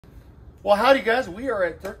Well, howdy guys, we are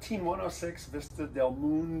at 13106 Vista Del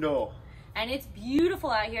Mundo. And it's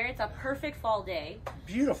beautiful out here. It's a perfect fall day.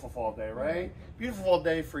 Beautiful fall day, right? Mm-hmm. Beautiful fall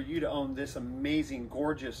day for you to own this amazing,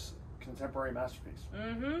 gorgeous, contemporary masterpiece.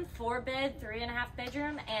 Mm-hmm. 4-bed, 3.5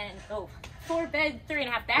 bedroom, and 4-bed,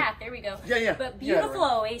 3.5 bath. There we go. Yeah. But beautiful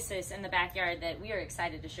right. oasis in the backyard that we are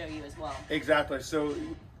excited to show you as well. Exactly. So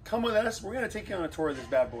come with us. We're going to take you on a tour of this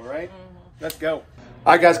bad boy, right? Mm-hmm. Let's go.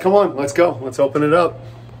 All right, guys, come on. Let's go. Let's open it up.